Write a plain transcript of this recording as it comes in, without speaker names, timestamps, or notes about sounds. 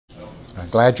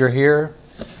Glad you're here.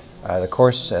 The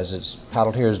course, as it's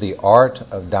titled here, is The Art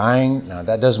of Dying. Now,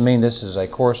 that doesn't mean this is a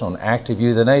course on active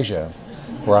euthanasia,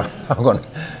 where I'm going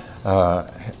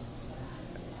to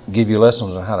give you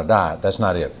lessons on how to die. That's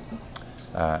not it.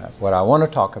 What I want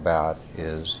to talk about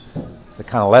is the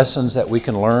kind of lessons that we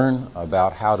can learn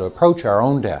about how to approach our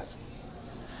own death.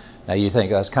 Now, you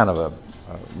think that's kind of a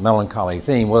melancholy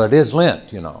theme. Well, it is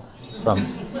Lent, you know.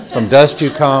 From dust you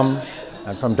come,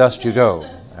 and from dust you go.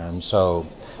 And so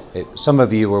some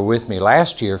of you were with me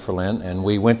last year for Lent, and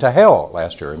we went to hell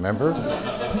last year, remember?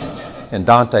 In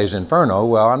Dante's Inferno.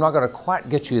 Well, I'm not going to quite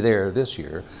get you there this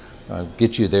year. I'll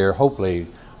get you there, hopefully,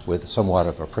 with somewhat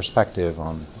of a perspective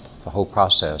on the whole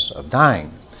process of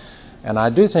dying. And I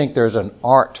do think there's an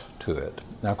art to it.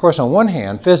 Now, of course, on one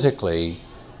hand, physically,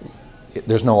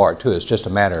 there's no art to it. It's just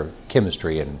a matter of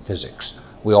chemistry and physics.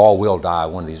 We all will die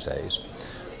one of these days.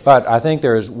 But I think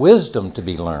there is wisdom to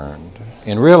be learned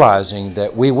in realizing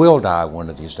that we will die one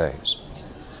of these days.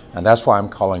 And that's why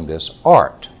I'm calling this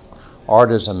art.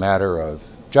 Art is a matter of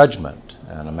judgment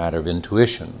and a matter of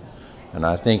intuition. And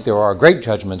I think there are great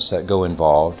judgments that go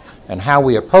involved in how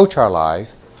we approach our life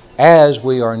as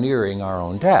we are nearing our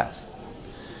own death.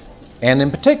 And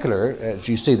in particular, as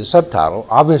you see the subtitle,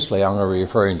 obviously I'm going to be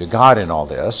referring to God in all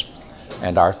this,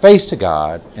 and our faith to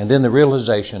God, and then the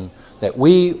realization that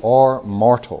we are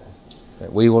mortal,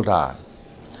 that we will die.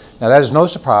 Now that is no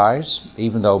surprise,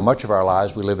 even though much of our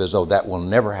lives we live as though that will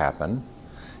never happen.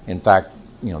 In fact,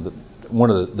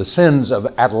 one of the sins of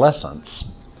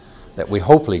adolescence that we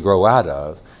hopefully grow out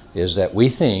of is that we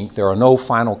think there are no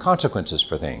final consequences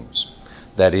for things.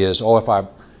 That is, if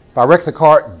I wreck the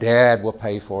car, Dad will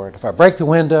pay for it. If I break the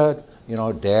window,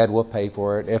 Dad will pay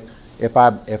for it. If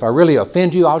I really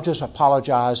offend you, I'll just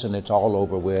apologize and it's all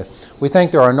over with. We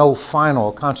think there are no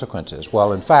final consequences.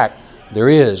 Well, in fact, there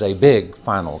is a big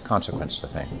final consequence to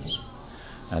things,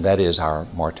 and that is our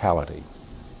mortality.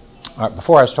 All right,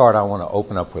 before I start, I want to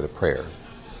open up with a prayer.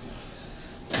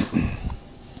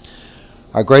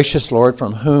 Our gracious Lord,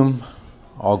 from whom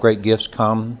all great gifts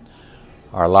come,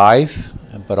 our life,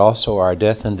 but also our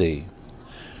death in Thee.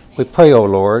 We pray, O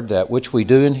Lord, that which we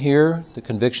do and hear, the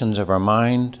convictions of our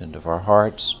mind and of our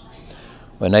hearts,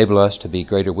 will enable us to be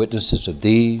greater witnesses of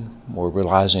Thee, more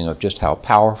realizing of just how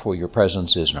powerful Your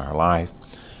presence is in our life,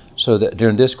 so that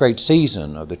during this great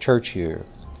season of the church year,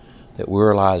 that we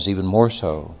realize even more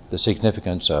so the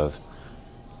significance of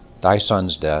Thy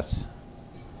Son's death,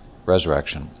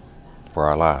 resurrection for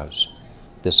our lives.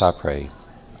 This I pray.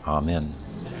 Amen.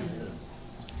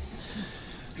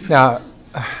 Now,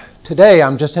 today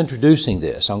I'm just introducing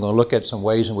this. I'm going to look at some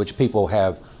ways in which people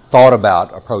have thought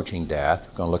about approaching death.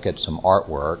 I'm going to look at some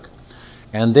artwork.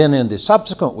 And then in the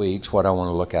subsequent weeks, what I want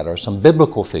to look at are some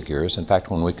biblical figures. In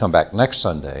fact, when we come back next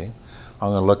Sunday, I'm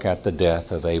going to look at the death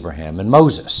of Abraham and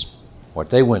Moses, what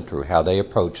they went through, how they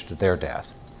approached their death.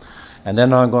 And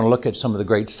then I'm going to look at some of the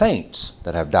great saints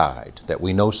that have died, that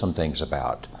we know some things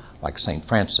about, like St.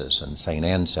 Francis and St.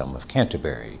 Anselm of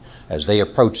Canterbury, as they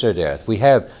approach their death. We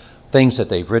have things that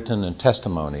they've written and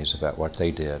testimonies about what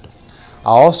they did.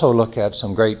 I'll also look at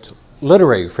some great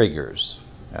literary figures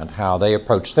and how they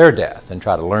approached their death and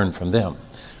try to learn from them.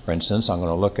 For instance, I'm going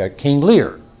to look at King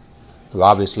Lear, who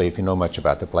obviously, if you know much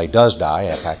about the play, does die.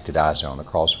 In fact, he dies there on the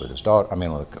cross with his daughter.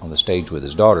 On the stage with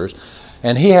his daughters.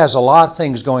 And he has a lot of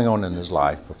things going on in his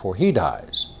life before he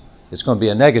dies. It's going to be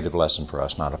a negative lesson for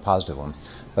us, not a positive one.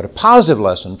 But a positive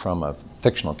lesson from a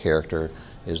fictional character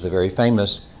is the very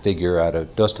famous figure out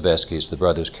of Dostoevsky's The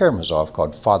Brothers Karamazov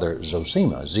called Father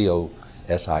Zosima,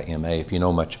 Z-O-S-I-M-A, if you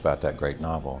know much about that great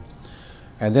novel.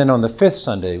 And then on the fifth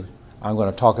Sunday, I'm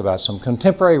going to talk about some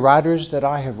contemporary writers that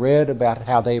I have read about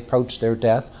how they approach their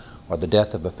death or the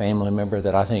death of a family member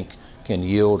that I think can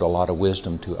yield a lot of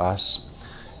wisdom to us.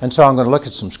 And so I'm going to look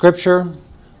at some scripture,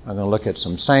 I'm going to look at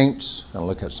some saints, I'm going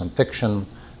to look at some fiction,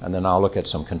 and then I'll look at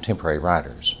some contemporary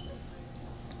writers.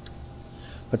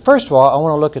 But first of all, I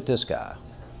want to look at this guy.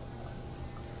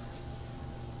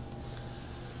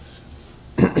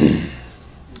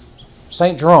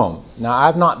 St. Jerome. Now,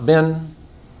 I've not been,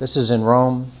 this is in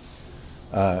Rome,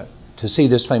 to see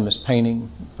this famous painting,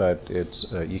 but it's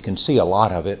you can see a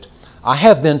lot of it. I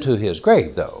have been to his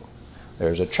grave, though.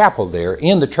 There's a chapel there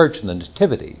in the Church of the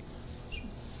Nativity.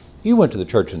 You went to the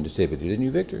Church of the Nativity, didn't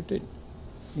you, Victor?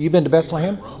 You been to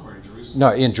Bethlehem? In Rome or in Jerusalem?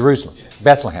 No, in Jerusalem. Yeah.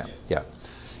 Bethlehem, yes.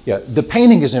 Yeah. The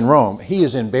painting is in Rome. He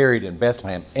is buried in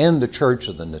Bethlehem in the Church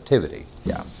of the Nativity.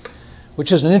 Yeah.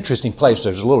 Which is an interesting place.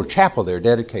 There's a little chapel there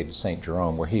dedicated to St.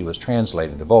 Jerome where he was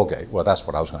translating the Vulgate. Well, that's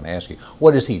what I was going to ask you.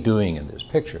 What is he doing in this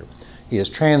picture? He is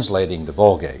translating the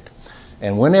Vulgate.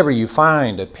 And whenever you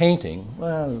find a painting,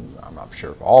 well, I'm not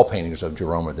sure if all paintings of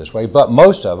Jerome are this way, but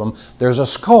most of them, there's a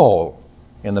skull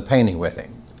in the painting with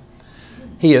him.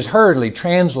 He is hurriedly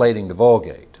translating the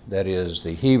Vulgate, that is,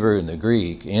 the Hebrew and the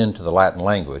Greek, into the Latin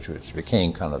language, which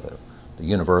became kind of the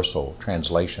universal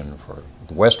translation for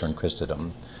the Western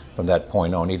Christendom from that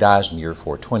point on. He dies in the year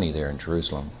 420 there in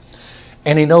Jerusalem.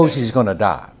 And he knows he's going to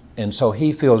die. And so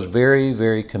he feels very,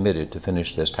 very committed to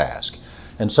finish this task.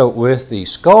 And so with the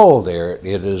skull there,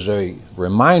 it is a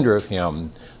reminder of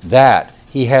him that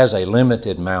he has a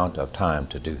limited amount of time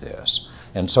to do this.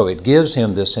 And so it gives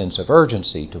him this sense of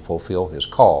urgency to fulfill his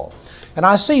call. And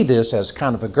I see this as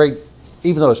kind of a great,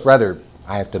 even though it's rather,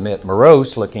 I have to admit,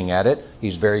 morose looking at it.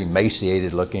 He's very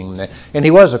emaciated looking. And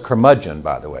he was a curmudgeon,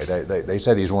 by the way. They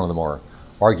said he's one of the more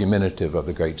argumentative of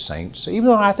the great saints. Even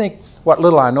though I think what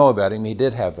little I know about him, he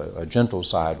did have a gentle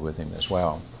side with him as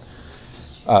well.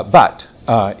 But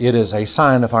it is a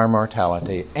sign of our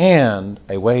mortality and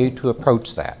a way to approach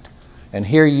that. And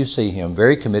here you see him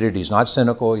very committed. He's not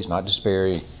cynical. He's not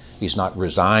despairing. He's not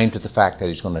resigned to the fact that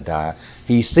he's going to die.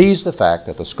 He sees the fact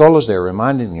that the skull is there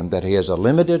reminding him that he has a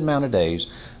limited amount of days,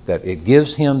 that it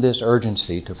gives him this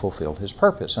urgency to fulfill his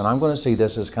purpose. And I'm going to see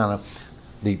this as kind of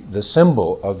the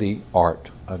symbol of the art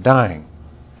of dying.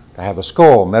 To have a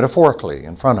skull metaphorically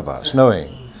in front of us,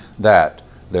 knowing that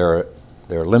there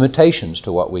are limitations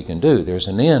to what we can do. There's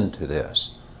an end to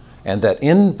this. And that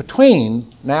in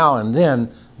between now and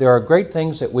then, there are great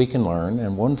things that we can learn.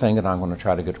 And one thing that I'm going to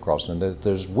try to get across is that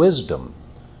there's wisdom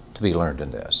to be learned in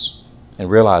this,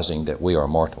 and realizing that we are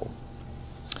mortal.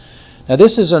 Now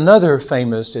this is another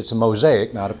famous, it's a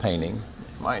mosaic, not a painting.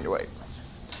 Mind you, wait.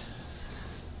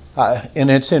 And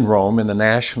it's in Rome, in the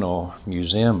National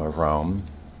Museum of Rome.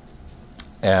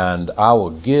 And I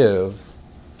will give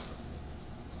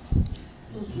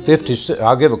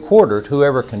I'll give a quarter to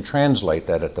whoever can translate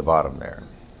that at the bottom there.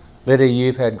 Lydia,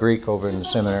 you've had Greek over in the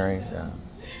seminary? Yeah.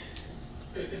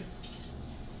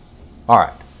 All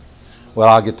right. Well,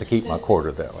 I'll get to keep my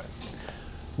quarter that way.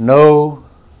 Know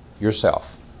yourself.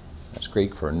 That's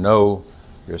Greek for know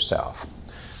yourself.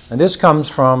 And this comes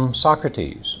from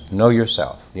Socrates. Know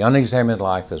yourself. The unexamined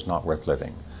life is not worth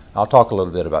living. I'll talk a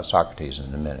little bit about Socrates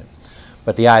in a minute.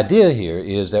 But the idea here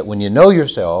is that when you know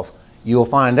yourself, you'll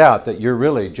find out that you're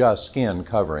really just skin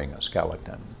covering a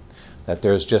skeleton. That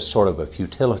there's just sort of a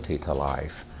futility to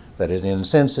life. That it, in a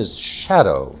sense, is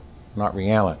shadow, not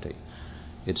reality.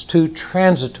 It's too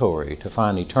transitory to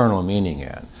find eternal meaning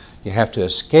in. You have to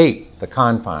escape the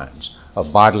confines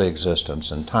of bodily existence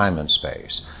and time and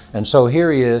space. And so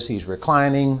here he is, he's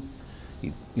reclining,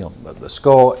 the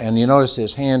skull, and you notice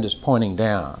his hand is pointing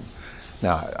down.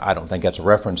 Now, I don't think that's a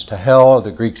reference to hell.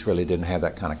 The Greeks really didn't have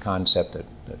that kind of concept that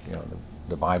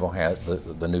the Bible has,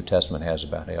 the New Testament has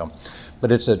about hell.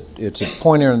 But it's a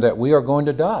pointer that we are going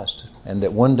to dust, and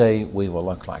that one day we will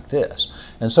look like this.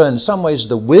 And so in some ways,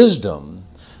 the wisdom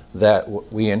that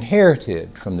we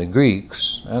inherited from the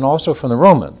Greeks and also from the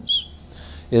Romans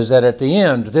is that at the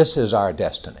end, this is our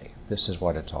destiny. This is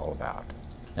what it's all about.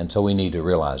 And so we need to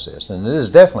realize this. And this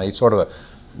is definitely sort of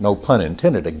no pun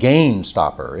intended, a gain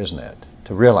stopper, isn't it?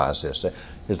 To realize this.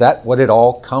 Is that what it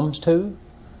all comes to?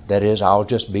 That is, I'll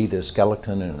just be this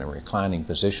skeleton in a reclining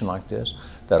position like this.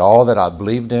 That all that I've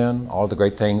believed in, all the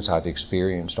great things I've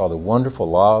experienced, all the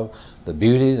wonderful love, the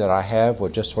beauty that I have will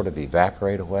just sort of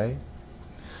evaporate away.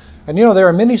 And there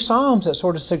are many psalms that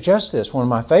sort of suggest this. One of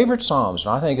my favorite psalms,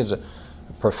 and I think is a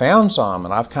profound psalm,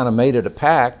 and I've kind of made it a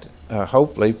pact,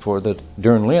 hopefully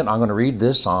during Lent, I'm going to read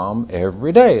this psalm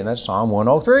every day, and that's Psalm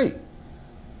 103.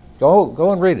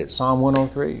 Go and read it, Psalm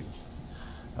 103.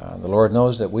 The Lord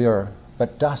knows that we are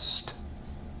but dust.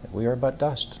 That we are but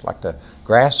dust, like the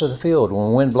grass of the field. When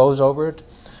the wind blows over it,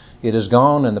 it is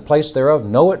gone, and the place thereof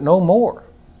know it no more.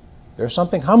 There's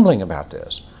something humbling about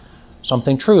this,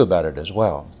 something true about it as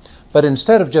well. But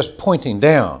instead of just pointing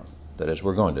down, that is,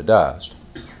 we're going to dust,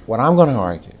 what I'm going to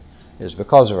argue is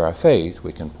because of our faith,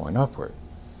 we can point upward.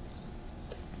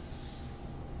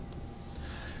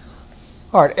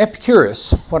 All right,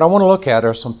 Epicurus, what I want to look at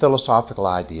are some philosophical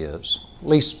ideas, at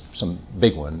least some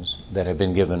big ones that have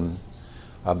been given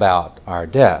about our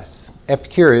death.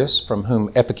 Epicurus, from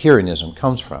whom Epicureanism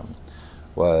comes from,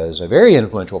 was a very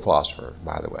influential philosopher,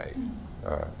 by the way.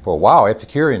 For a while,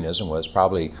 Epicureanism was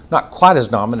probably not quite as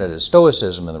dominant as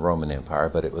Stoicism in the Roman Empire,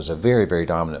 but it was a very, very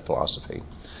dominant philosophy.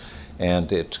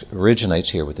 And it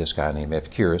originates here with this guy named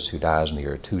Epicurus, who dies in the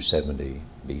year 270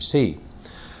 BC.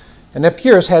 And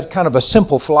Epicurus had kind of a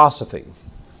simple philosophy.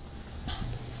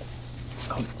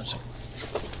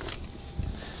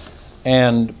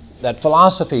 And that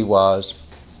philosophy was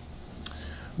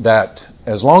that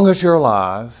as long as you're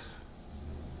alive,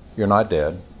 you're not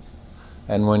dead.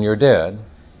 And when you're dead,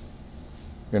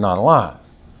 you're not alive.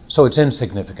 So it's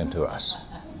insignificant to us.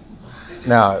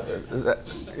 Now,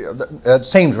 that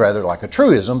seems rather like a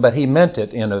truism, but he meant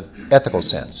it in an ethical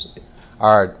sense.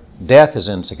 Our death is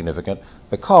insignificant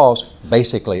because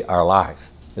basically our life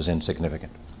is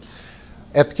insignificant.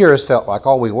 Epicurus felt like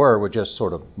all we were just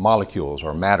sort of molecules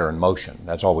or matter in motion.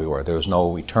 That's all we were. There was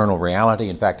no eternal reality.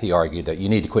 In fact, he argued that you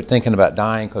need to quit thinking about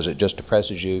dying because it just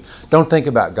depresses you. Don't think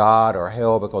about God or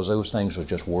hell because those things will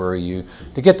just worry you.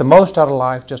 To get the most out of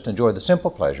life, just enjoy the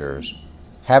simple pleasures,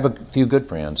 have a few good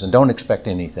friends, and don't expect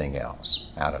anything else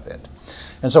out of it.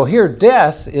 And so here,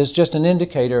 death is just an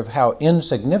indicator of how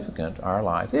insignificant our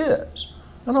life is.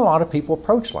 And a lot of people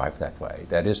approach life that way.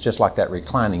 That is just like that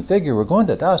reclining figure. We're going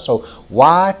to die, so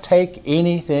why take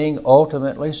anything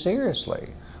ultimately seriously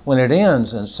when it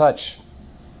ends in such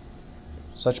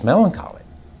melancholy?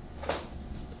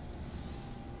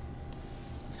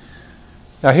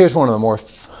 Now here's one of the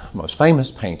most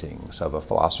famous paintings of a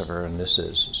philosopher, and this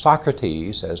is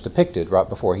Socrates as depicted right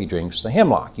before he drinks the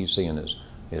hemlock you see in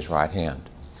his right hand.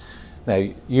 Now,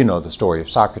 you know the story of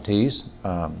Socrates.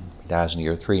 He dies in the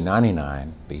year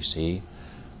 399 BC.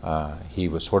 He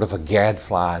was sort of a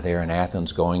gadfly there in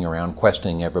Athens, going around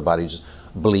questioning everybody's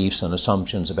beliefs and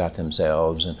assumptions about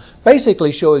themselves, and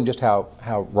basically showing just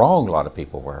how wrong a lot of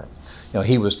people were. You know,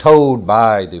 he was told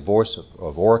by the voice of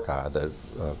of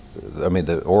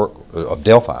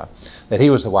Delphi, that he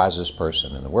was the wisest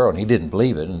person in the world, and he didn't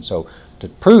believe it. And so, to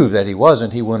prove that he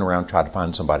wasn't, he went around and tried to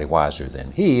find somebody wiser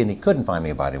than he, and he couldn't find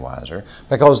anybody wiser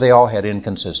because they all had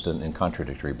inconsistent and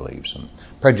contradictory beliefs and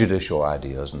prejudicial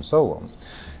ideas and so on.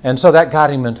 And so that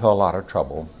got him into a lot of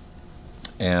trouble.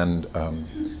 And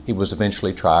he was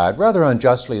eventually tried rather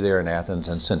unjustly there in Athens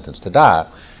and sentenced to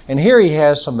die. And here he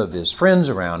has some of his friends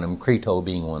around him, Crito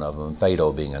being one of them,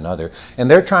 Phaedo being another, and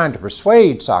they're trying to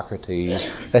persuade Socrates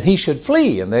that he should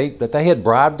flee, and that they had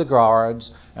bribed the guards,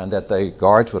 and that the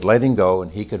guards would let him go,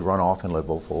 and he could run off and live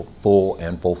a full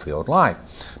and fulfilled life.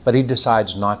 But he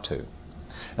decides not to.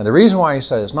 And the reason why he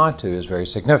says not to is very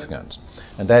significant,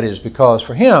 and that is because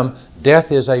for him,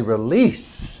 death is a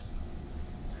release.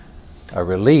 A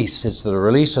release. It's the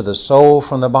release of the soul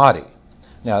from the body.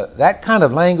 Now, that kind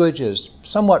of language is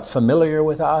somewhat familiar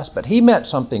with us, but he meant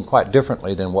something quite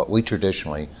differently than what we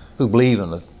traditionally, who believe in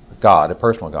the God, a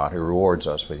personal God who rewards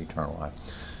us with eternal life,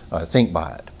 think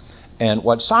by it. And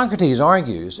what Socrates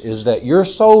argues is that your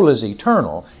soul is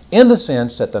eternal in the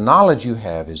sense that the knowledge you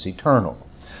have is eternal.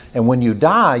 And when you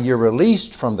die, you're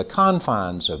released from the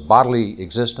confines of bodily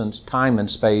existence, time and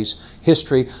space,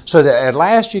 history, so that at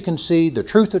last you can see the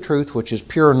truth of truth, which is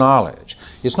pure knowledge.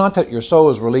 It's not that your soul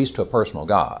is released to a personal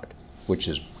God, which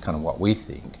is kind of what we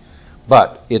think,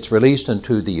 but it's released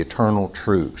into the eternal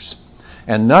truths.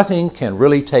 And nothing can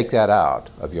really take that out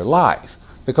of your life,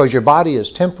 because your body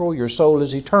is temporal, your soul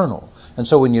is eternal. And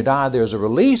so when you die, there's a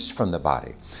release from the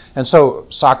body. And so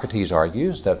Socrates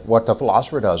argues that what the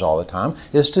philosopher does all the time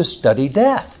is to study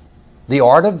death. The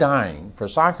art of dying for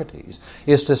Socrates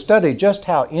is to study just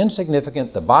how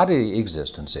insignificant the bodily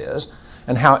existence is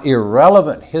and how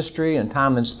irrelevant history and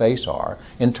time and space are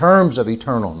in terms of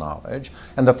eternal knowledge.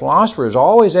 And the philosopher is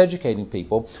always educating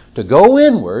people to go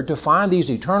inward to find these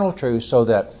eternal truths so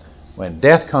that when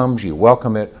death comes, you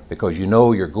welcome it because you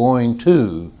know you're going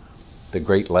to the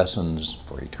great lessons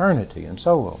for eternity and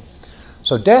so on.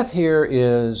 So death here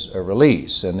is a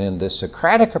release, and in the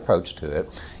Socratic approach to it,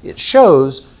 it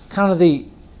shows kind of the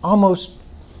almost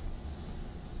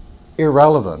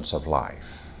irrelevance of life,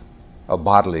 of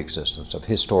bodily existence, of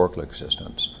historical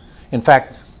existence. In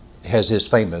fact, as his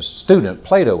famous student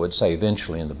Plato would say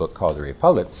eventually in the book called The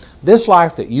Republic, this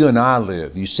life that you and I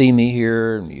live, you see me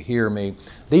here and you hear me,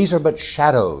 these are but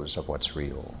shadows of what's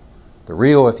real. The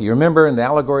real, if you remember in the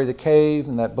allegory of the cave,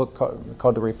 in that book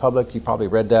called The Republic, you probably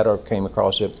read that or came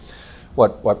across it.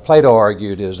 What Plato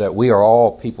argued is that we are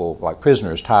all people like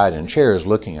prisoners tied in chairs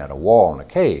looking at a wall in a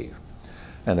cave.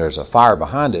 And there's a fire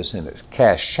behind us and it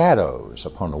casts shadows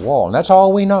upon the wall. And that's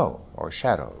all we know, are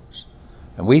shadows.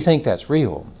 And we think that's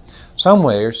real.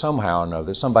 Somewhere, somehow or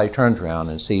another, somebody turns around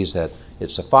and sees that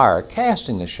it's the fire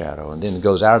casting the shadow, and then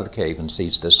goes out of the cave and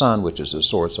sees the sun, which is the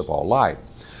source of all light.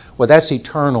 Well, that's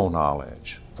eternal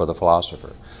knowledge for the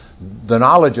philosopher. The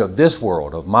knowledge of this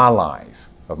world, of my life,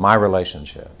 of my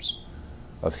relationships,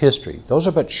 of history, those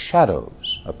are but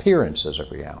shadows, appearances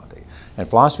of reality. And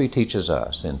philosophy teaches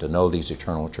us then to know these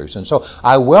eternal truths. And so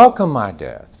I welcome my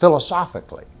death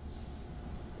philosophically,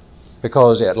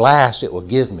 because at last it will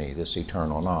give me this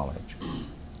eternal knowledge.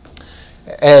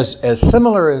 As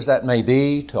similar as that may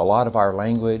be to a lot of our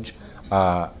language,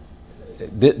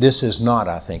 this is not,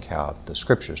 I think, how the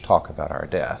Scriptures talk about our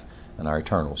death and our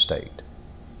eternal state.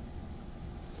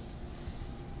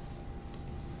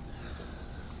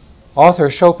 Arthur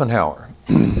Schopenhauer,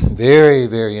 very,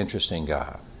 very interesting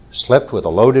guy. Slept with a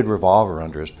loaded revolver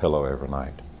under his pillow every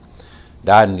night.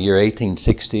 Died in the year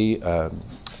 1860.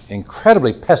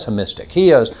 Incredibly pessimistic.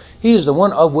 He is the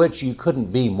one of which you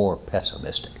couldn't be more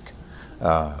pessimistic.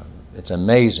 It's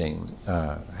amazing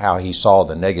how he saw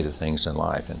the negative things in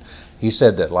life. And he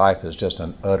said that life is just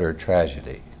an utter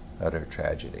tragedy.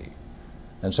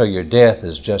 And so your death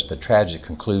is just a tragic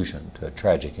conclusion to a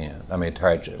tragic end. A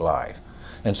tragic life.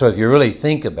 And so if you really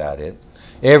think about it,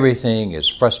 everything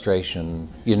is frustration.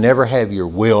 You never have your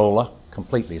will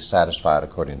completely satisfied,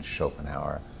 according to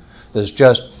Schopenhauer. There's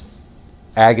just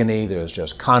agony. There's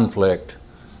just conflict.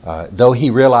 Though he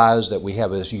realized that we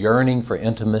have this yearning for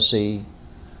intimacy,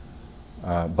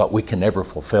 but we can never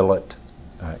fulfill it.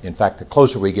 In fact, the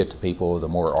closer we get to people, the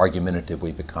more argumentative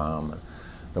we become,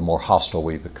 the more hostile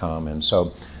we become. And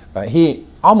so he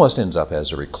almost ends up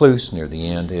as a recluse near the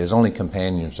end. His only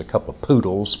companions are a couple of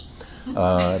poodles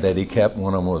that he kept.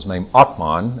 One of them was named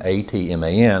Atman,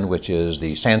 Atman, which is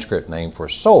the Sanskrit name for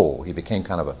soul. He became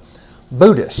kind of a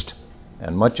Buddhist,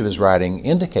 and much of his writing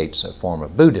indicates a form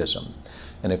of Buddhism.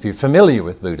 And if you're familiar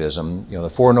with Buddhism,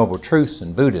 the Four Noble Truths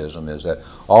in Buddhism is that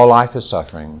all life is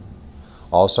suffering.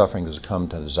 All suffering has come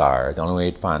to desire. The only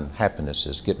way to find happiness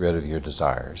is to get rid of your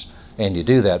desires. And you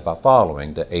do that by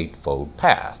following the Eightfold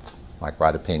Path, like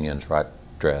right opinions, right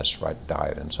dress, right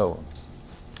diet, and so on.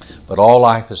 But all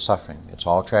life is suffering. It's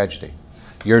all tragedy.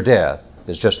 Your death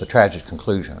is just a tragic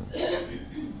conclusion,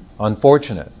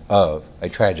 unfortunate, of a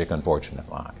tragic, unfortunate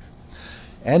life.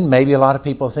 And maybe a lot of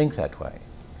people think that way.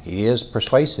 He is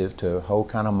persuasive to a whole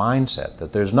kind of mindset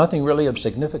that there's nothing really of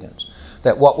significance,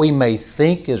 that what we may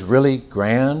think is really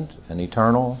grand and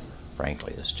eternal,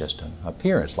 frankly, is just an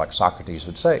appearance, like Socrates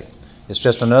would say. It's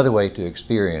just another way to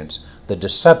experience the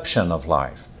deception of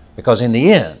life. Because in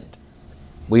the end,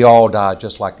 we all die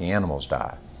just like the animals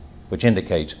die, which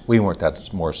indicates we weren't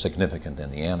that more significant than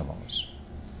the animals.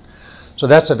 So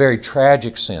that's a very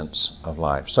tragic sense of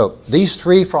life. So these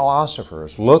three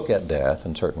philosophers look at death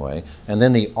in a certain way, and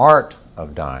then the art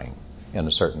of dying in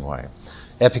a certain way.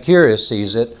 Epicurus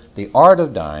sees it, the art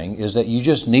of dying is that you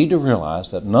just need to realize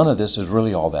that none of this is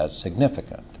really all that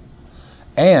significant.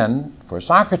 And for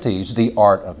Socrates, the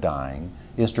art of dying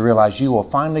is to realize you will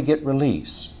finally get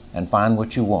release and find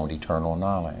what you want, eternal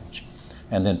knowledge.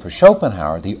 And then for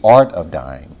Schopenhauer, the art of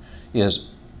dying is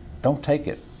don't take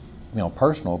it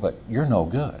personal, but you're no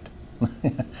good.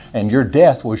 And your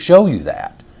death will show you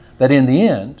that in the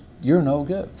end, you're no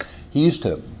good. He used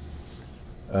to,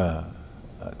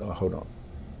 hold on,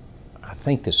 I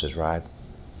think this is right.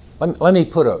 Let me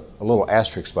put a little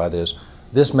asterisk by this.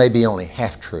 This may be only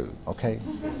half true, okay?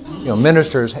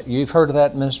 Ministers, you've heard of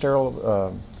that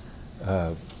ministerial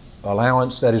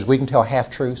allowance, that is, we can tell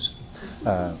half-truths,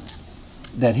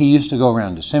 that he used to go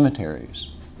around to cemeteries.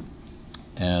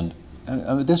 And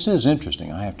this is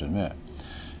interesting, I have to admit.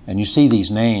 And you see these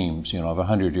names, of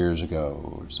 100 years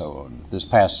ago or so. This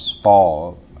past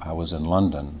fall, I was in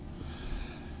London,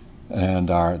 and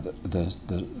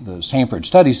the Sanford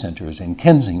Study Center is in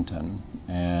Kensington,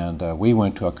 and we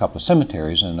went to a couple of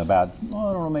cemeteries, and about,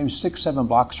 maybe 6-7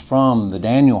 blocks from the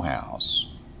Daniel House,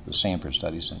 the Sanford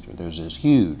Study Center, there's this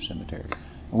huge cemetery.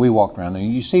 And we walked around there,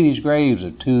 and you see these graves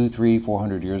of 200, 300,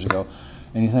 400 years ago,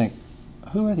 and you think,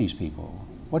 who are these people?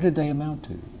 What did they amount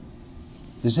to?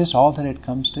 Is this all that it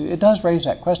comes to? It does raise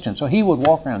that question. So he would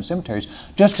walk around cemeteries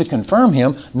just to confirm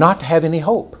him not to have any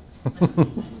hope.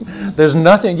 There's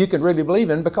nothing you can really believe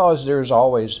in because there's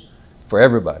always, for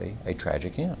everybody, a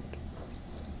tragic end.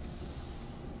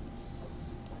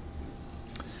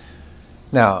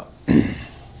 Now,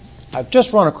 I've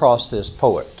just run across this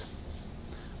poet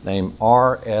named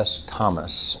R.S.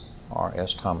 Thomas.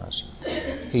 R.S. Thomas.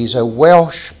 He's a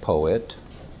Welsh poet,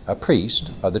 a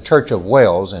priest of the Church of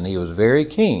Wales, and he was very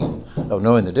keen of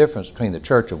knowing the difference between the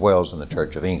Church of Wales and the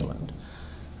Church of England.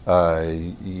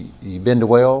 You been to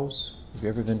Wales? Have you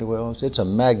ever been to Wales? It's a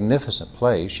magnificent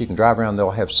place. You can drive around,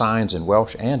 they'll have signs in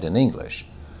Welsh and in English.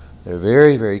 They're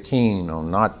very, very keen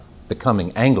on not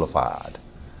becoming Anglified.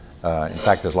 In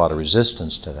fact, there's a lot of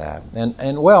resistance to that.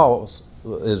 And Wales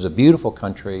is a beautiful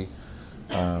country,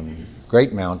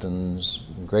 great mountains,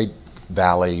 great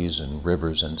valleys and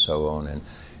rivers and so on. And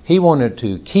he wanted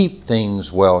to keep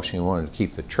things Welsh. He wanted to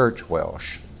keep the church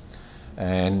Welsh.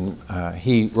 And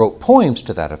he wrote poems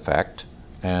to that effect.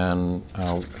 And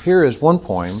here is one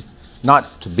poem,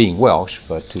 not to being Welsh,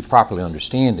 but to properly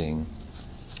understanding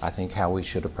I think, how we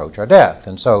should approach our death.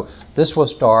 And so this will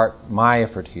start my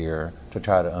effort here to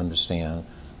try to understand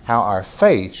how our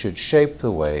faith should shape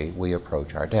the way we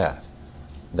approach our death.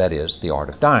 That is, the art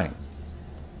of dying.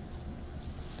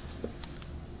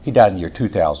 He died in the year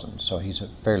 2000, so he's a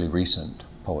fairly recent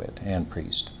poet and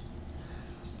priest.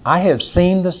 I have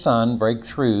seen the sun break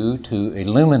through to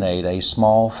illuminate a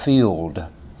small field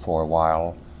for a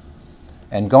while,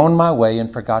 and gone my way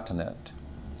and forgotten it.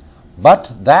 But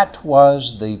that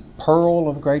was the pearl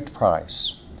of great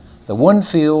price, the one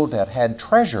field that had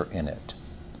treasure in it.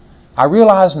 I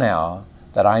realize now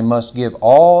that I must give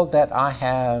all that I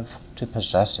have to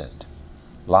possess it.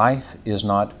 Life is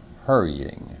not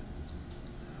hurrying.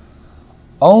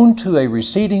 Own to a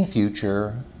receding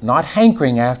future, not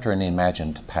hankering after an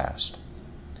imagined past.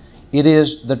 It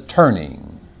is the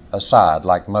turning aside,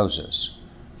 like Moses,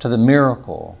 to the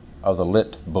miracle of the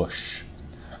lit bush,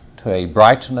 to a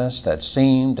brightness that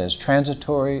seemed as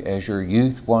transitory as your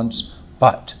youth once,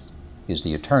 but is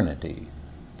the eternity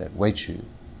that waits you.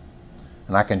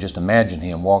 And I can just imagine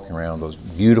him walking around those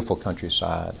beautiful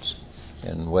countrysides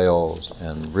in Wales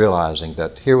and realizing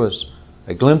that here was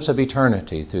a glimpse of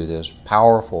eternity through this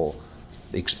powerful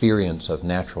experience of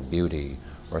natural beauty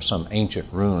or some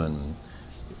ancient ruin.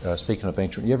 Speaking of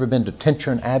ancient, you ever been to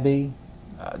Tintern Abbey?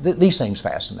 These things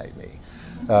fascinate me.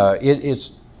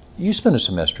 You spent a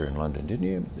semester in London, didn't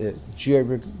you? Did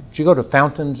you go to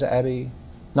Fountains Abbey?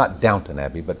 Not Downton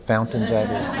Abbey, but Fountains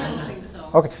Abbey? I don't think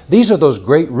so. Okay. These are those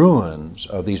great ruins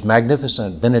of these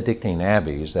magnificent Benedictine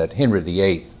abbeys that Henry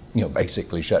VIII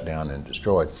basically shut down and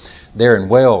destroyed. There in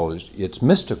Wales, it's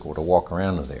mystical to walk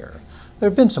around there. There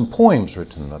have been some poems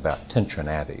written about Tintern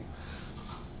Abbey.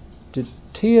 Did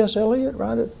T.S. Eliot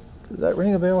write it? Does that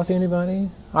ring a bell with anybody?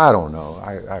 I don't know.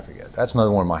 I forget. That's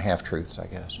another one of my half-truths, I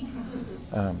guess.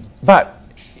 But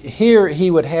here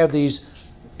he would have these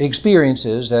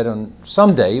experiences that on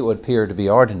someday it would appear to be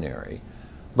ordinary.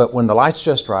 But when the light's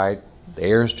just right, the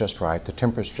air's just right, the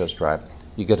temperature's just right,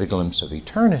 you get a glimpse of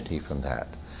eternity from that.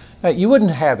 Now, you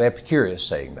wouldn't have Epicurus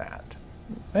saying that,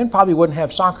 and probably wouldn't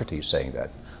have Socrates saying that.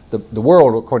 The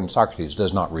world, according to Socrates,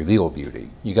 does not reveal beauty.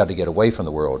 You got to get away from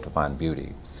the world to find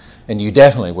beauty. And you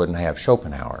definitely wouldn't have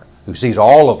Schopenhauer, who sees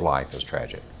all of life as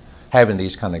tragic, having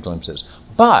these kind of glimpses.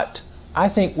 But I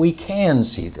think we can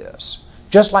see this,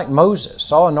 just like Moses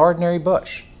saw an ordinary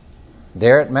bush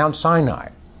there at Mount Sinai.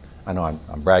 I know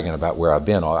I'm bragging about where I've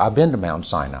been. I've been to Mount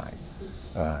Sinai.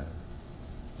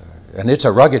 And it's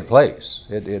a rugged place.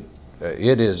 It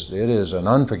is an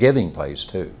unforgiving place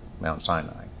too, Mount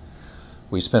Sinai.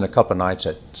 We spent a couple of nights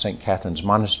at St. Catherine's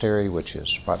Monastery, which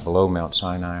is right below Mount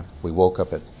Sinai. We woke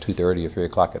up at 2:30 or 3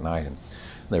 o'clock at night, and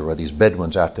there were these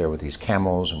Bedouins out there with these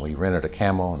camels, and we rented a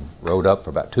camel and rode up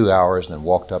for about 2 hours, and then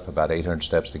walked up about 800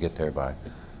 steps to get there by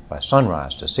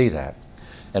sunrise to see that.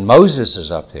 And Moses is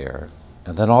up there,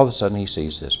 and then all of a sudden he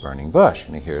sees this burning bush,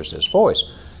 and he hears this voice.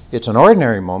 It's an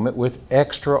ordinary moment with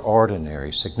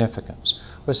extraordinary significance.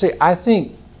 But see, I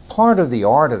think part of the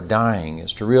art of dying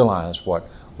is to realize what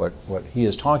he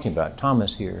is talking about,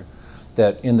 Thomas here,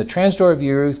 that in the transitory of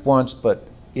your youth once, but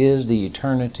is the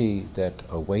eternity that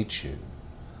awaits you.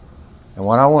 And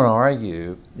what I want to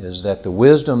argue is that the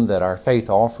wisdom that our faith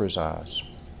offers us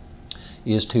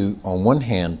is to, on one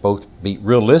hand, both be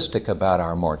realistic about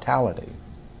our mortality,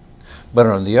 but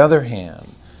on the other hand,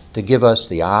 to give us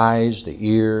the eyes, the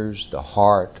ears, the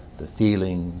heart, the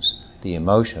feelings, the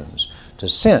emotions, to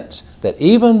sense that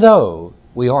even though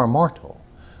we are mortal,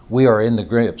 we are in the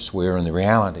grips, we are in the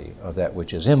reality of that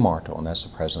which is immortal, and that's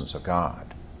the presence of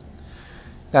God.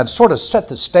 Now, to sort of set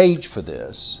the stage for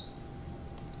this,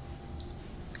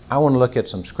 I want to look at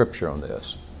some scripture on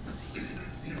this.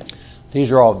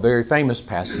 These are all very famous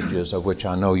passages of which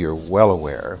I know you're well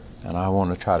aware, and I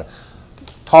want to try to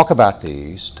talk about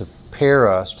these to prepare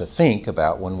us to think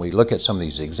about, when we look at some of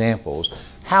these examples,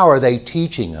 how are they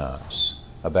teaching us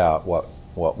about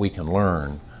what we can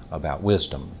learn about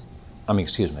wisdom.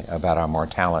 About our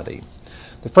mortality.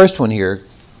 The first one here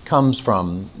comes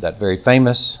from that very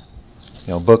famous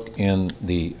book in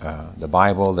the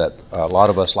Bible that a lot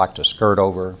of us like to skirt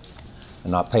over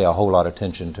and not pay a whole lot of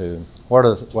attention to.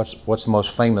 What's the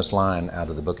most famous line out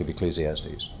of the book of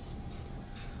Ecclesiastes?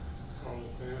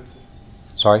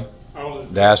 Sorry?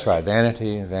 That's right.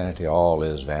 Vanity, vanity, all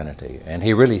is vanity. And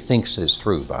he really thinks this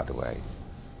through, by the way.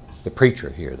 The preacher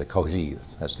here, the kohev,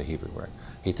 that's the Hebrew word.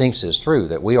 He thinks this through,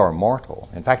 that we are mortal.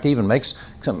 In fact, he even makes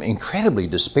some incredibly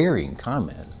despairing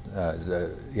comment.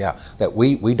 That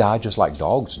we die just like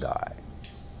dogs die.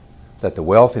 That the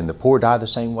wealthy and the poor die the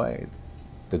same way.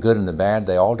 The good and the bad,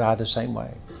 they all die the same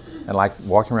way. And like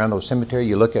walking around those cemeteries,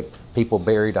 you look at people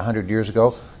buried 100 years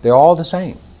ago, they're all the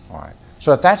same. All right.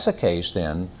 So if that's the case,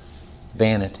 then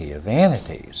vanity of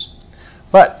vanities.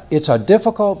 But it's a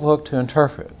difficult book to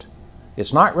interpret.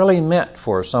 It's not really meant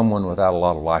for someone without a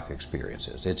lot of life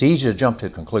experiences. It's easy to jump to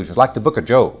conclusions, like the book of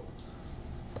Job.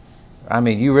 I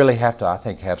mean, you really have to, I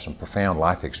think, have some profound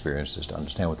life experiences to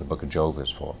understand what the book of Job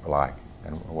is like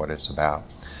and what it's about.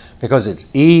 Because it's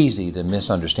easy to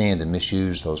misunderstand and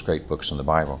misuse those great books in the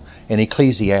Bible. And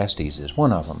Ecclesiastes is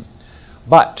one of them.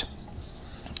 But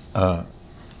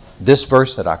this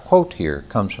verse that I quote here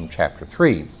comes from chapter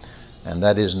 3. And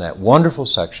that is in that wonderful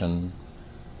section.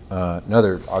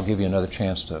 I'll give you another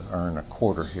chance to earn a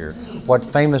quarter here. What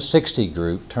famous 60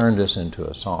 group turned this into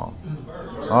a song?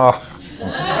 Oh,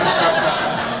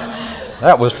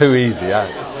 that was too easy.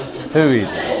 Too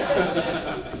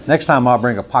easy. Next time I'll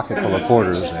bring a pocket full of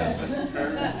quarters in.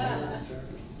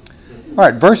 All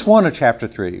right, verse 1 of chapter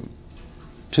 3.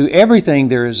 To everything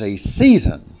there is a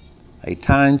season, a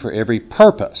time for every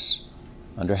purpose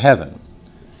under heaven.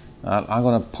 I'm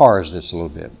going to parse this a little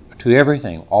bit. To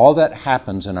everything, all that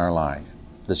happens in our life,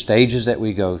 the stages that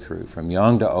we go through, from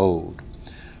young to old,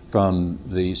 from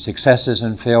the successes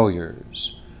and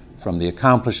failures, from the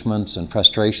accomplishments and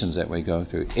frustrations that we go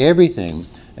through, everything,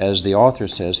 as the author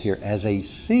says here, as a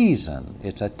season.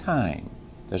 It's a time.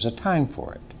 There's a time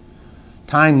for it.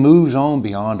 Time moves on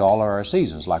beyond all of our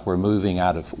seasons. Like we're moving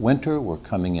out of winter, we're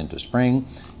coming into spring.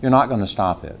 You're not going to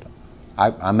stop it.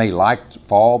 I may like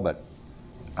fall, but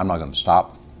I'm not going to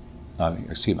stop.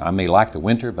 I may like the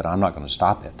winter, but I'm not going to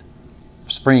stop it.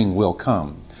 Spring will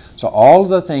come. So all of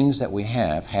the things that we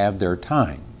have their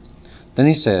time. Then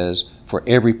he says, for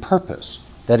every purpose.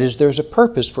 That is, there's a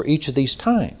purpose for each of these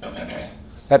times.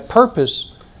 That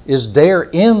purpose is there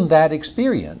in that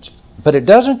experience. But it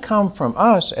doesn't come from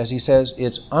us, as he says,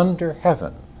 it's under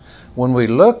heaven. When we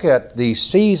look at the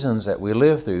seasons that we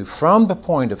live through from the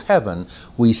point of heaven,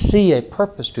 we see a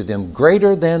purpose to them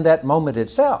greater than that moment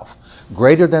itself,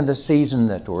 greater than the season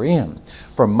that we're in.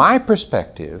 From my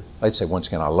perspective, let's say once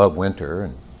again I love winter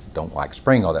and don't like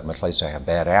spring all that much. Let's say I have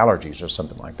bad allergies or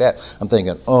something like that. I'm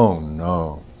thinking, oh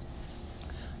no,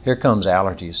 here comes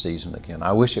allergy season again.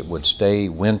 I wish it would stay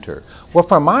winter. Well,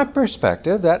 from my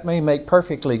perspective, that may make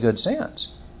perfectly good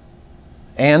sense.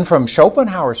 And from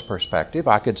Schopenhauer's perspective,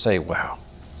 I could say, well,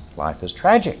 life is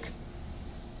tragic.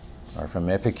 Or from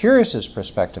Epicurus'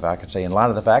 perspective, I could say, in light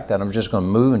of the fact that I'm just going to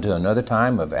move into another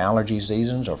time of allergy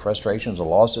seasons or frustrations or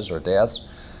losses or deaths,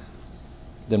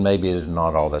 then maybe it is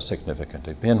not all that significant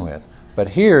to begin with. But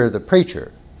here, the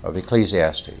preacher of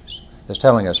Ecclesiastes is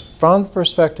telling us, from the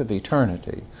perspective of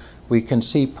eternity, we can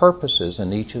see purposes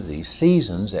in each of these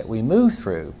seasons that we move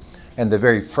through. And the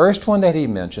very first one that he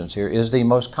mentions here is the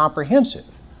most comprehensive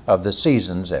of the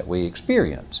seasons that we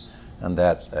experience. And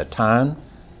that's a time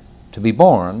to be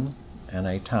born and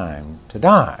a time to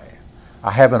die.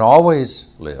 I haven't always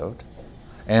lived,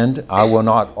 and I will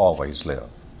not always live.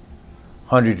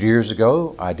 100 years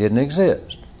ago, I didn't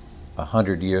exist.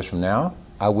 100 years from now,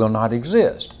 I will not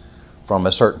exist. From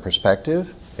a certain perspective,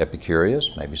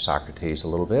 Epicurus, maybe Socrates a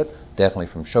little bit, definitely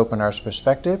from Schopenhauer's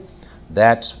perspective,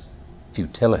 that's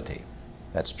futility.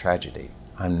 That's tragedy.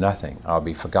 I'm nothing. I'll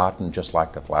be forgotten just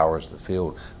like the flowers of the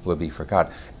field will be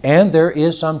forgotten. And there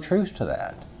is some truth to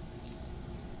that.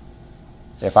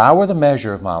 If I were the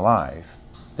measure of my life,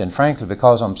 then frankly,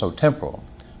 because I'm so temporal,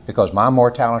 because my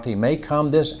mortality may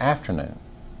come this afternoon,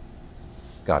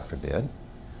 God forbid,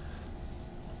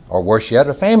 or worse yet,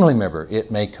 a family member,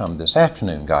 it may come this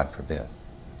afternoon, God forbid,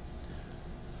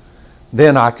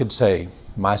 then I could say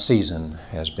my season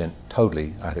has been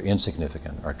totally either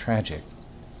insignificant or tragic.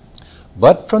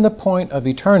 But from the point of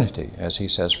eternity, as he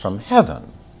says, from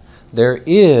heaven, there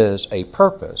is a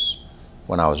purpose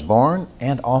when I was born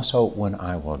and also when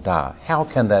I will die. How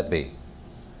can that be?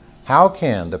 How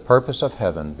can the purpose of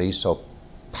heaven be so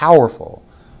powerful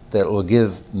that it will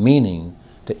give meaning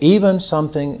to even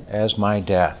something as my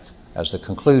death, as the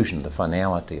conclusion, the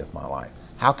finality of my life?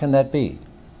 How can that be?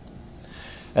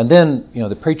 And then,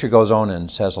 the preacher goes on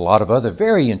and says a lot of other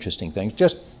very interesting things.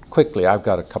 Just quickly, I've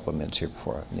got a couple of minutes here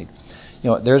before I need.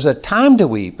 There's a time to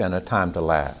weep and a time to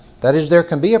laugh. That is, there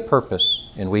can be a purpose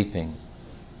in weeping,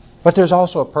 but there's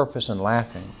also a purpose in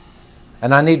laughing.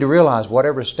 And I need to realize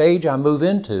whatever stage I move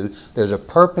into, there's a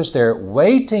purpose there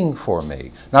waiting for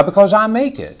me. Not because I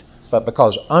make it, but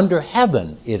because under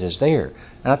heaven it is there.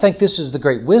 And I think this is the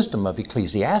great wisdom of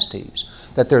Ecclesiastes,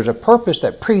 that there's a purpose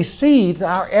that precedes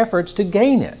our efforts to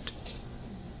gain it.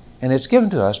 And it's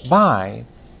given to us by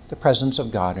the presence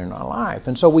of God in our life.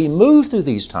 And so we move through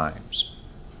these times.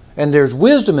 And there's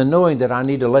wisdom in knowing that I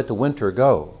need to let the winter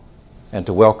go and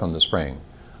to welcome the spring.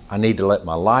 I need to let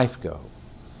my life go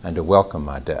and to welcome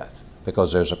my death,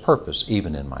 because there's a purpose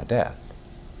even in my death.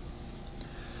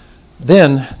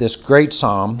 Then this great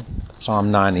psalm,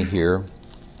 Psalm 90 here,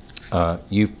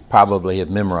 you probably have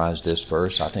memorized this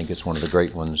verse. I think it's one of the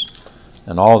great ones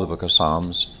in all the book of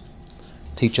Psalms.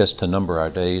 Teach us to number our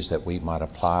days that we might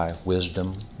apply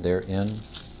wisdom therein.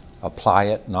 Apply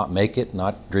it, not make it,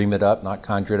 not dream it up, not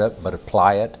conjure it up, but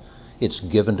apply it. It's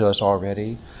given to us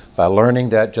already. By learning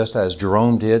that, just as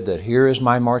Jerome did, that here is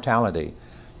my mortality.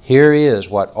 Here is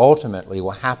what ultimately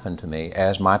will happen to me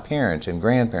as my parents and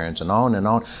grandparents and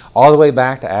on, all the way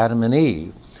back to Adam and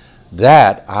Eve.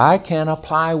 That I can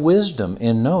apply wisdom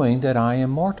in knowing that I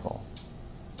am mortal,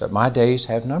 that my days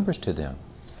have numbers to them.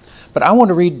 But I want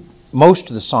to read most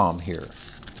of the psalm here.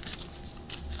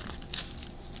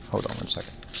 Hold on one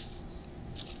second.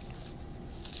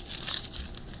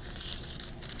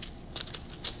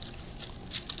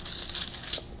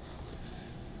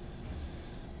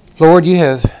 Lord, you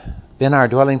have been our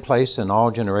dwelling place in all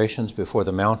generations before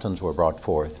the mountains were brought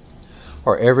forth.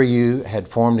 Or ever you had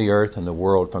formed the earth and the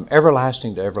world, from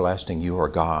everlasting to everlasting you are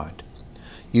God.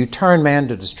 You turn man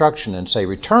to destruction and say,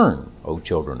 Return, O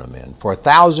children of men, for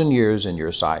 1,000 years in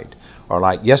your sight are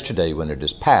like yesterday when it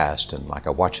is past, and like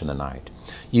a watch in the night.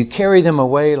 You carry them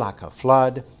away like a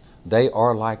flood. They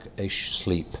are like a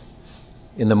sleep.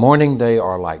 In the morning they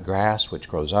are like grass which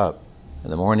grows up. In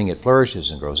the morning it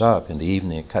flourishes and grows up. In the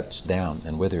evening it cuts down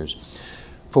and withers.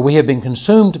 For we have been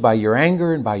consumed by your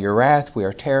anger, and by your wrath we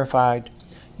are terrified.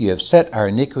 You have set our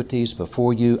iniquities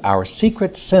before you, our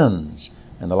secret sins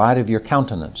in the light of your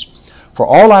countenance. For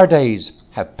all our days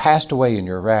have passed away in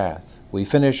your wrath. We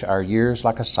finish our years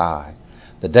like a sigh.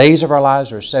 The days of our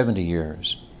lives are 70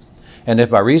 years. And if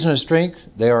by reason of strength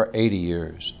they are 80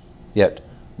 years. Yet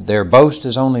their boast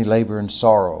is only labor and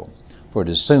sorrow, for it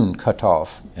is soon cut off,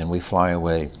 and we fly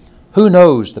away. Who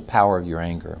knows the power of your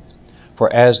anger?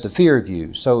 For as the fear of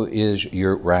you, so is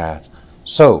your wrath.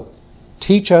 So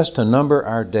teach us to number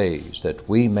our days, that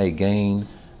we may gain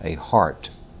a heart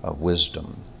of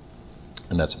wisdom.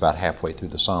 And that's about halfway through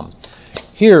the psalm.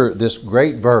 Here, this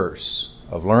great verse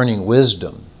of learning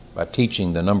wisdom by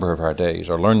teaching the number of our days,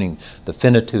 or learning the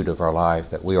finitude of our life,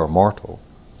 that we are mortal,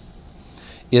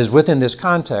 is within this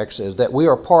context is that we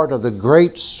are part of the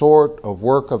great sort of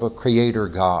work of a Creator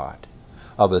God,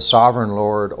 of a sovereign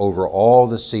Lord over all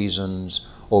the seasons,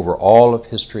 over all of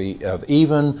history, of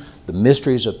even the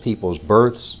mysteries of people's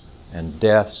births and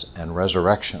deaths and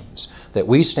resurrections, that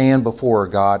we stand before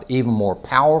a God even more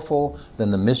powerful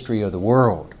than the mystery of the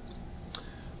world.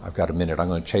 I've got a minute. I'm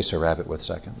going to chase a rabbit with a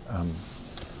second.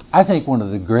 I think one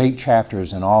of the great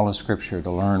chapters in all of Scripture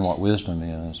to learn what wisdom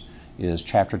is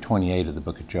chapter 28 of the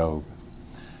book of Job.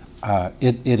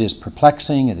 It is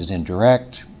perplexing. It is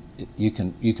indirect. You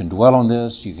can dwell on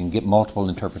this. You can get multiple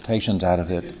interpretations out of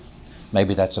it.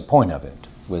 Maybe that's the point of it.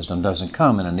 Wisdom doesn't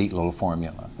come in a neat little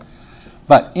formula.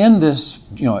 But in this,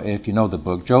 if you know the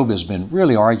book, Job has been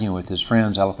really arguing with his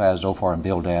friends Eliphaz, Zophar, and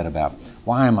Bildad about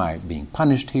why am I being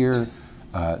punished here?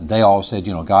 They all said,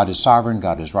 God is sovereign,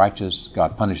 God is righteous,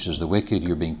 God punishes the wicked,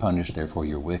 you're being punished, therefore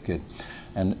you're wicked.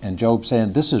 And Job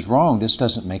saying, this is wrong, this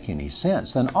doesn't make any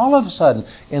sense. Then all of a sudden,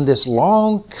 in this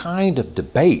long kind of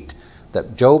debate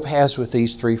that Job has with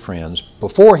these three friends,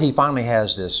 before he finally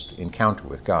has this encounter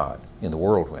with God in the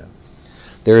whirlwind,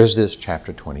 there is this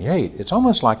chapter 28. It's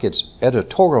almost like it's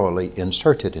editorially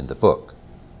inserted in the book.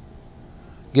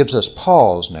 Gives us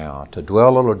pause now to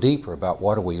dwell a little deeper about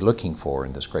what are we looking for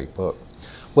in this great book.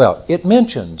 Well, it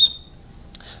mentions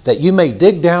that you may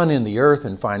dig down in the earth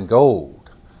and find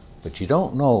gold, but you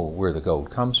don't know where the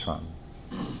gold comes from.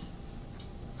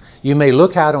 You may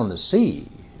look out on the sea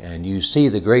and you see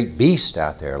the great beasts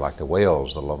out there like the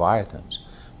whales, the leviathans,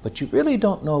 but you really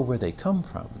don't know where they come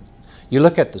from. You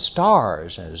look at the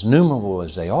stars, as numerable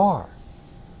as they are,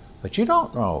 but you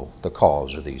don't know the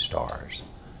cause of these stars.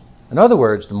 In other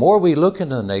words, the more we look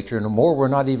into nature, the more we're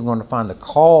not even going to find the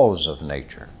cause of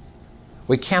nature.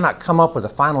 We cannot come up with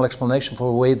a final explanation for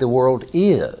the way the world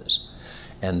is.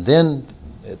 And then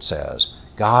it says,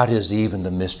 God is even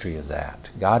the mystery of that.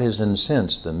 God is, in a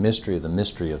sense, the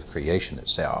mystery of creation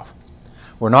itself.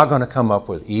 We're not going to come up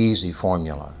with easy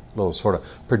formula, little sort of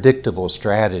predictable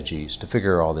strategies to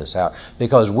figure all this out,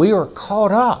 because we are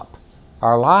caught up.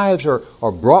 Our lives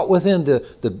are brought within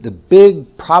the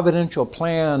big providential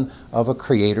plan of a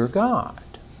Creator God.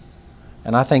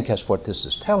 And I think that's what this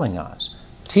is telling us.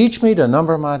 Teach me to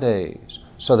number my days,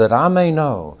 so that I may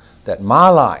know that my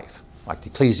life, like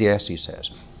Ecclesiastes says,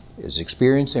 is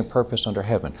experiencing purpose under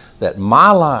heaven. That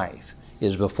my life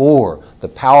is before the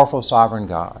powerful sovereign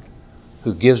God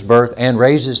who gives birth and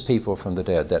raises people from the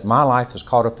dead. That my life is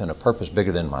caught up in a purpose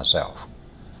bigger than myself.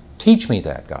 Teach me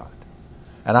that, God.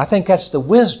 And I think that's the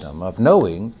wisdom of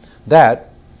knowing that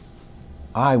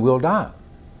I will die.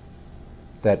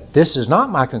 That this is not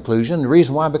my conclusion. The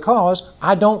reason why, because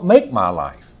I don't make my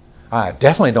life. I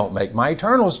definitely don't make my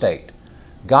eternal state.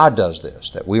 God does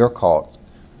this, that we are caught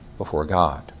before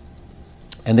God.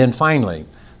 And then finally,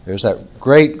 there's that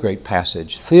great, great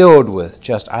passage filled with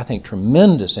just, I think,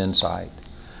 tremendous insight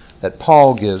that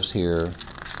Paul gives here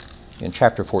in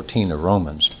chapter 14 of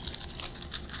Romans.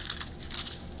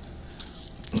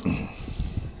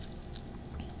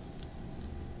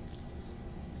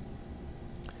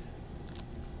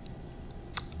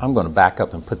 I'm going to back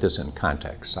up and put this in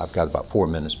context. I've got about 4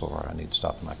 minutes before I need to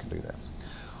stop, and I can do that.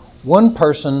 One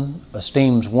person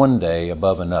esteems one day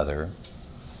above another.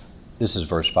 This is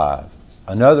verse 5.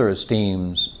 Another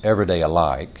esteems every day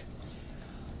alike.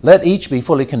 Let each be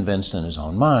fully convinced in his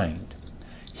own mind.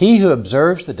 He who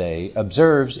observes the day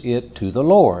observes it to the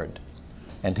Lord,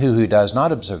 and he who does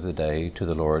not observe the day to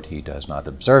the Lord, he does not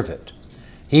observe it.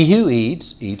 He who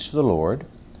eats, eats to the Lord,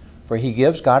 for he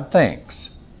gives God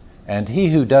thanks. And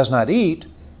he who does not eat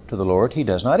to the Lord, he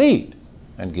does not eat,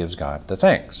 and gives God the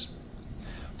thanks.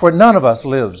 For none of us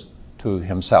lives to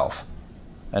himself,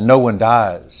 and no one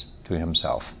dies to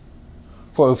himself.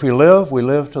 For if we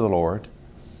live to the Lord,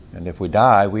 and if we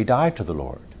die to the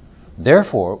Lord.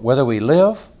 Therefore, whether we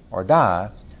live or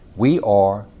die, we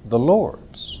are the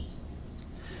Lord's.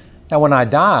 Now, when I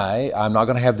die, I'm not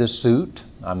going to have this suit.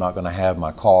 I'm not going to have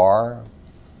my car.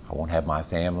 I won't have my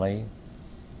family.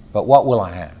 But what will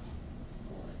I have?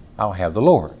 I'll have the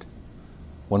Lord.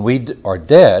 When we are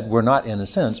dead, we're not, in a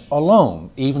sense,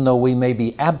 alone, even though we may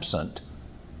be absent,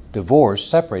 divorced,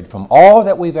 separated from all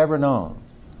that we've ever known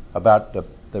about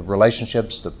the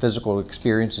relationships, the physical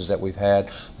experiences that we've had.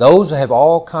 Those have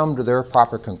all come to their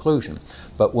proper conclusion.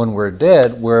 But when we're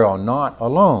dead, we're not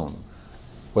alone.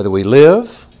 Whether we live,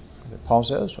 Paul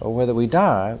says, or whether we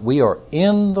die, we are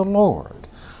in the Lord.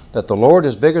 That the Lord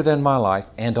is bigger than my life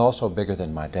and also bigger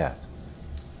than my death.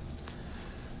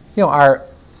 You know,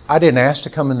 I didn't ask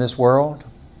to come in this world.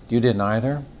 You didn't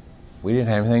either. We didn't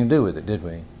have anything to do with it, did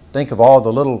we? Think of all the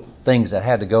little things that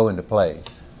had to go into play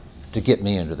to get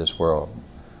me into this world.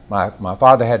 My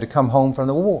father had to come home from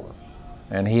the war,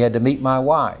 and he had to meet my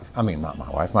wife. I mean, not my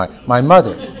wife, my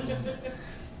mother.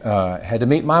 Had to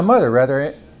meet my mother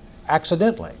rather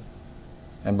accidentally.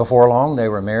 And before long, they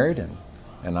were married,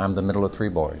 and I'm the middle of 3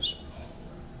 boys.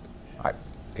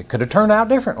 It could have turned out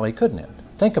differently, couldn't it?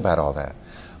 Think about all that.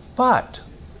 But,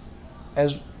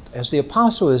 as the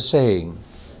apostle is saying,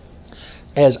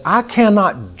 as I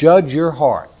cannot judge your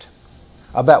heart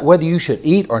about whether you should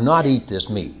eat or not eat this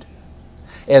meat,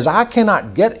 as I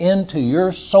cannot get into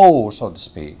your soul, so to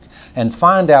speak, and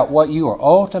find out what you are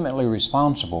ultimately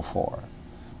responsible for,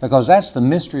 because that's the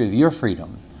mystery of your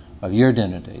freedom, of your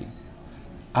identity,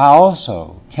 I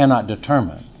also cannot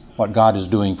determine what God is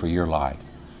doing for your life,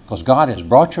 because God has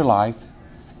brought your life,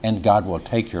 and God will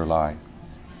take your life.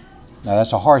 Now,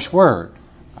 that's a harsh word.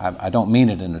 I don't mean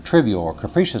it in a trivial or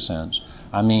capricious sense.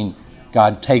 I mean,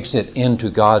 God takes it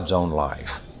into God's own life.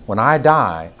 When I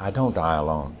die, I don't die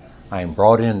alone. I am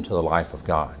brought into the life of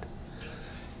God.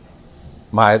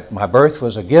 My birth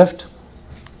was a gift,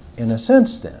 in a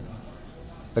sense then.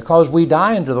 Because we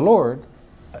die into the Lord,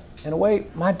 in a way,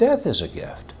 my death is a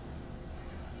gift.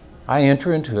 I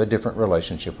enter into a different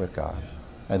relationship with God.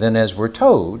 And then as we're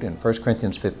told in 1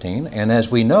 Corinthians 15, and as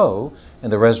we know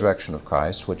in the resurrection of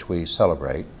Christ, which we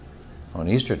celebrate on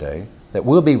Easter Day, that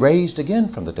we'll be raised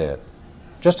again from the dead.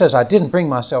 Just as I didn't bring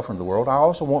myself into the world, I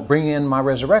also won't bring in my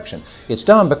resurrection. It's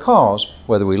done because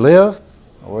whether we live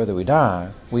or whether we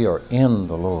die, we are in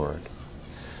the Lord.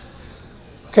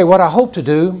 Okay, what I hope to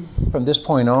do from this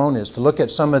point on is to look at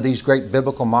some of these great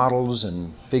biblical models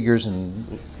and figures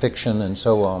in fiction and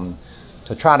so on,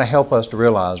 to try to help us to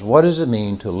realize what does it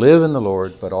mean to live in the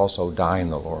Lord but also die in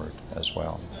the Lord as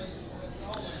well.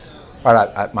 All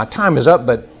right, my time is up,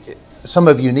 but some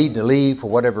of you need to leave for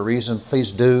whatever reason.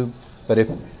 Please do. But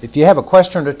if you have a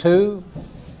question or two,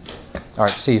 all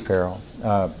right, see you, Farrell.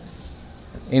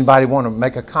 Anybody want to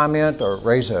make a comment or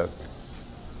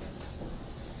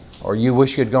or you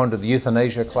wish you'd gone to the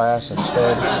euthanasia class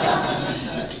instead?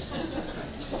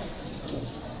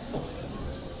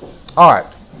 All right.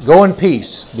 Go in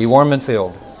peace. Be warm and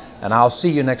filled. And I'll see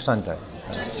you next Sunday.